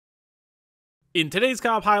In today's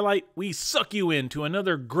COBB highlight, we suck you into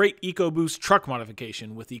another great EcoBoost truck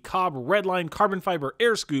modification with the COBB Redline carbon fiber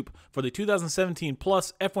air scoop for the 2017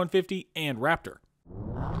 Plus F-150 and Raptor.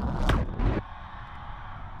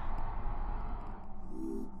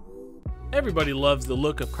 Everybody loves the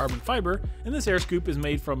look of carbon fiber, and this air scoop is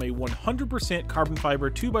made from a 100% carbon fiber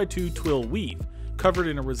 2x2 twill weave, covered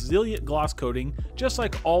in a resilient gloss coating just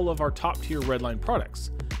like all of our top tier Redline products.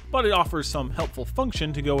 But it offers some helpful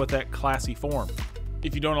function to go with that classy form.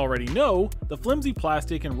 If you don't already know, the flimsy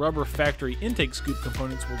plastic and rubber factory intake scoop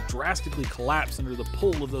components will drastically collapse under the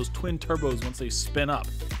pull of those twin turbos once they spin up.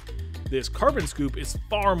 This carbon scoop is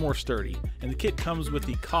far more sturdy, and the kit comes with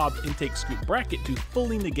the COBB intake scoop bracket to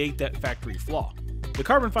fully negate that factory flaw. The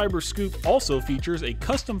carbon fiber scoop also features a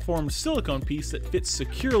custom formed silicone piece that fits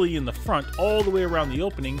securely in the front all the way around the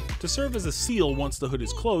opening to serve as a seal once the hood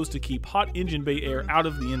is closed to keep hot engine bay air out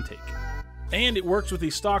of the intake. And it works with the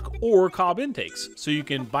stock or COBB intakes, so you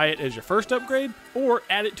can buy it as your first upgrade or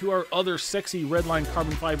add it to our other sexy Redline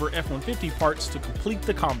carbon fiber F-150 parts to complete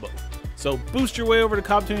the combo. So boost your way over to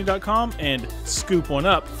cobbtuning.com and scoop one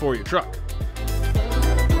up for your truck.